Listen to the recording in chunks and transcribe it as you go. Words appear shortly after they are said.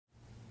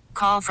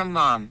call from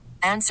mom.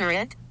 Answer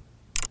it.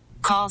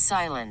 Call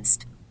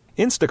silenced.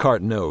 Instacart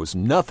knows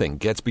nothing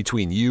gets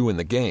between you and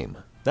the game.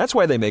 That's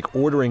why they make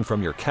ordering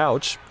from your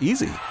couch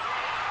easy.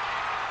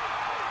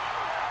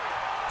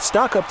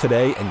 Stock up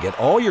today and get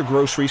all your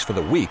groceries for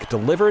the week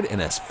delivered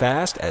in as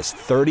fast as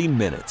 30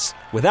 minutes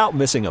without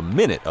missing a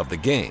minute of the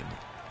game.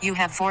 You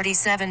have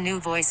 47 new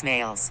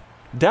voicemails.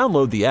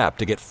 Download the app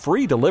to get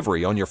free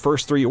delivery on your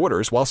first 3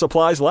 orders while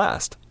supplies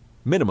last.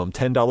 Minimum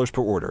 $10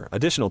 per order.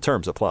 Additional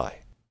terms apply.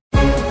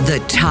 The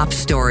top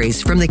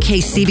stories from the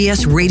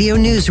KCBS Radio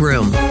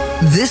Newsroom.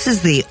 This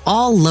is the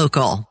All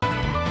Local.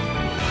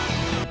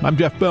 I'm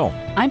Jeff Bell.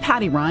 I'm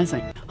Patty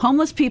Rising.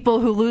 Homeless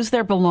people who lose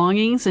their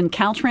belongings in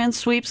Caltrans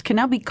sweeps can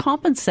now be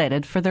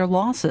compensated for their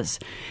losses.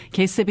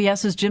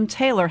 KCBS's Jim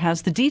Taylor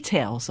has the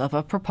details of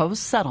a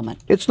proposed settlement.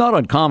 It's not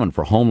uncommon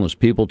for homeless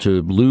people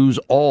to lose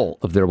all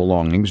of their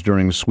belongings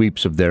during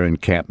sweeps of their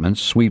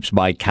encampments. Sweeps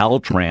by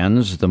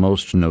Caltrans, the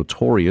most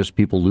notorious,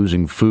 people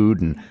losing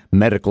food and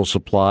medical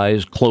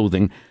supplies,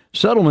 clothing.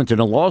 Settlement in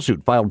a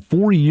lawsuit filed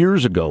 4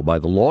 years ago by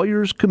the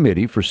Lawyers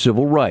Committee for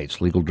Civil Rights,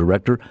 Legal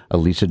Director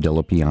Elisa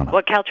Della Piana.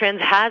 What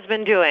Caltrans has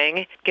been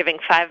doing, giving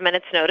 5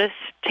 minutes notice,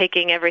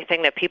 taking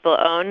everything that people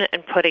own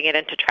and putting it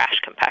into trash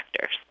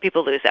compactors.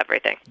 People lose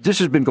everything. This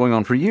has been going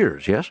on for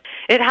years, yes?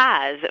 It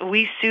has.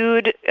 We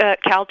sued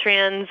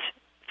Caltrans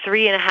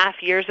 3.5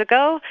 years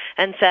ago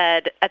and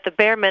said, at the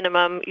bare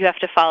minimum, you have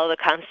to follow the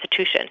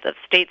Constitution. The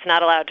state's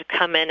not allowed to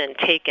come in and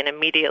take and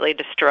immediately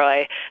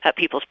destroy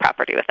people's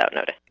property without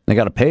notice. They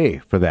got to pay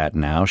for that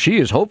now. She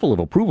is hopeful of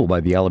approval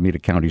by the Alameda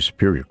County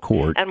Superior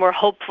Court. And we're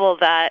hopeful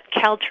that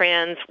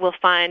Caltrans will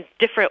find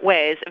different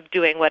ways of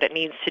doing what it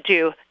needs to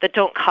do that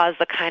don't cause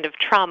the kind of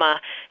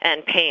trauma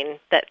and pain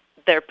that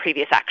their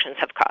previous actions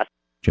have caused.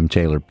 Jim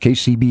Taylor,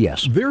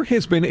 KCBS. There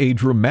has been a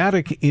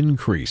dramatic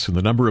increase in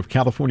the number of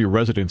California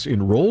residents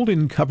enrolled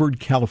in Covered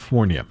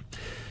California.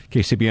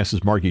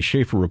 KCBS's Margie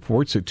Schaefer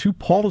reports that 2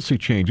 policy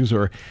changes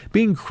are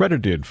being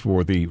credited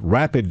for the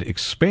rapid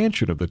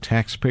expansion of the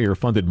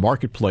taxpayer-funded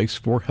marketplace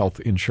for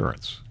health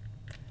insurance.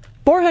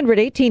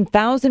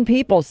 418,000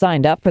 people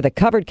signed up for the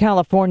Covered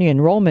California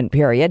enrollment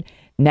period.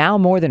 Now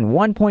more than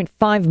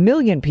 1.5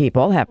 million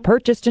people have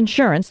purchased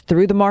insurance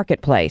through the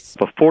marketplace.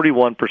 A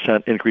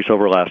 41% increase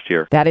over last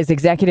year. That is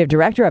Executive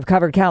Director of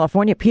Covered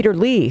California, Peter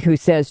Lee, who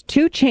says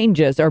 2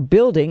 changes are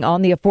building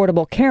on the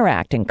Affordable Care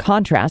Act in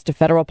contrast to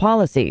federal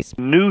policies.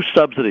 New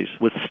subsidies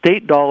with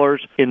state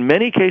dollars, in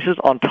many cases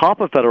on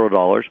top of federal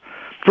dollars.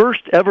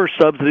 First ever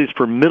subsidies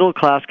for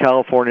middle-class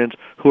Californians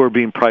who are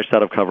being priced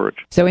out of coverage.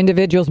 So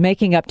individuals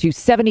making up to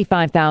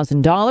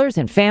 $75,000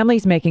 and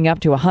families making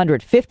up to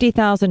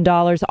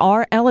 $150,000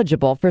 are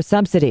eligible for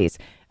subsidies.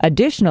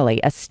 Additionally,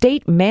 a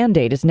state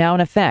mandate is now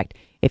in effect.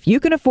 If you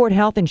can afford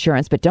health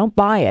insurance but don't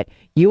buy it,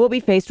 you will be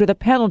faced with a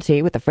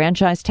penalty with the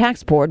Franchise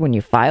Tax Board when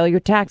you file your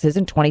taxes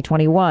in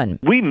 2021.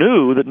 We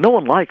knew that no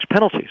one likes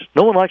penalties.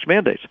 No one likes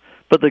mandates.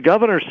 But the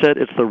governor said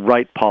it's the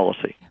right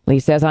policy. Lee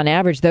says on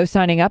average, those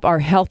signing up are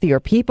healthier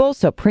people,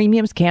 so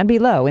premiums can be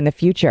low in the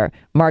future.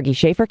 Margie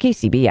Schaefer,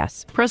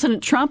 KCBS.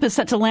 President Trump is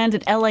set to land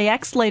at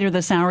LAX later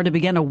this hour to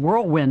begin a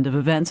whirlwind of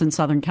events in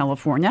Southern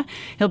California.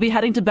 He'll be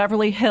heading to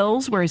Beverly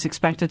Hills, where he's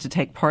expected to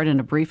take part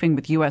in a briefing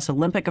with U.S.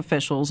 Olympic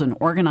officials and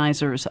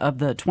organizers of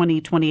the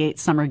 2028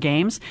 Summer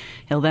Games.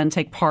 He'll then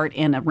take part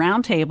in a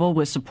roundtable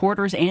with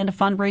supporters and a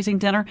fundraising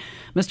dinner.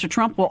 Mr.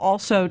 Trump will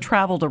also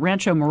travel to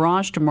Rancho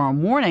Mirage tomorrow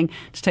morning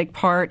to take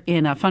part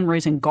in a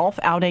fundraising golf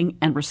outing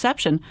and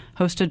reception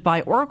hosted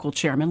by Oracle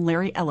Chairman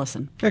Larry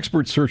Ellison.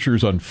 Expert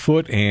searchers on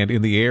foot and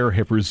in the air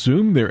have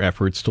resumed their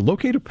efforts to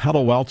locate a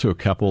Palo Alto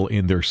couple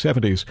in their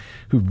 70s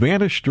who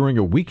vanished during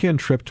a weekend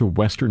trip to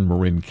western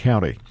Marin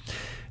County.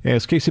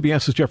 As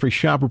KCBS's Jeffrey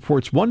Schaub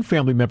reports, one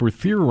family member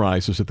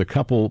theorizes that the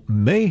couple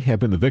may have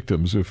been the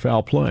victims of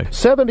foul play.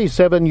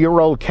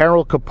 77-year-old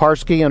Carol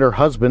Koparski and her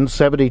husband,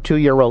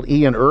 72-year-old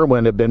Ian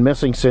Irwin, have been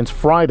missing since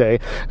Friday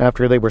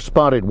after they were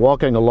spotted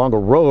walking along a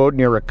road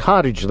near a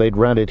cottage they'd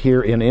rented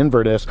here in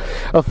Inverness.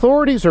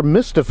 Authorities are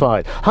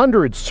mystified.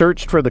 Hundreds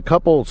searched for the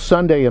couple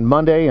Sunday and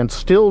Monday and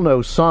still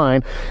no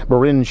sign.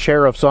 Marin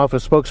Sheriff's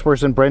Office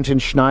spokesperson Brenton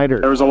Schneider.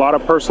 There was a lot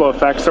of personal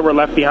effects that were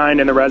left behind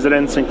in the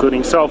residence,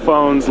 including cell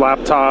phones,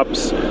 laptops.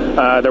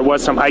 There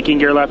was some hiking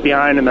gear left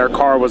behind, and their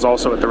car was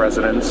also at the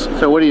residence.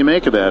 So what do you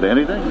make of that?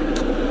 Anything?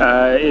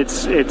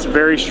 It's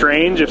very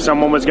strange. If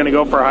someone was going to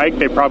go for a hike,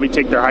 they'd probably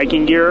take their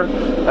hiking gear.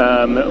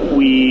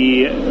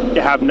 We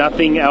have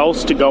nothing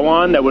else to go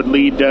on that would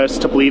lead us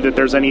to believe that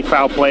there's any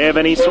foul play of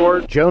any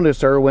sort.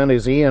 Jonas Irwin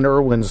is Ian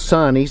Irwin's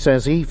son. He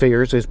says he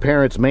fears his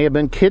parents may have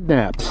been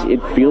kidnapped.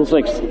 It feels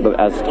like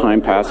as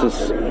time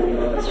passes,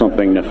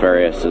 something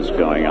nefarious is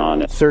going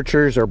on.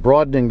 Searchers are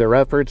broadening their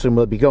efforts and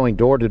will be going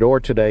door to door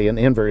today in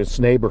Inverness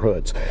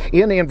neighborhoods.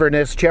 In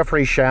Inverness,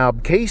 Jeffrey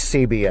Schaub,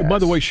 KCBS. By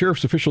the way,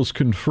 sheriff's officials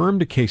confirmed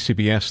to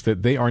KCBS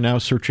that they are now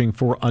searching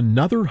for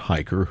another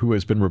hiker who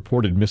has been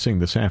reported missing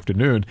this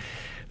afternoon.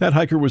 That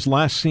hiker was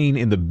last seen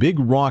in the Big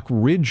Rock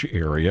Ridge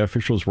area.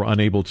 Officials were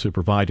unable to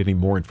provide any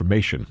more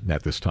information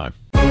at this time.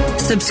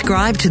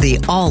 Subscribe to the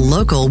All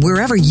Local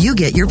wherever you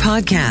get your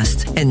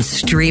podcasts and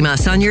stream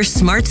us on your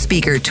smart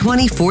speaker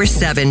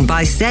 24/7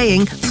 by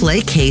saying,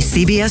 "Play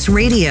KCBS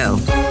Radio."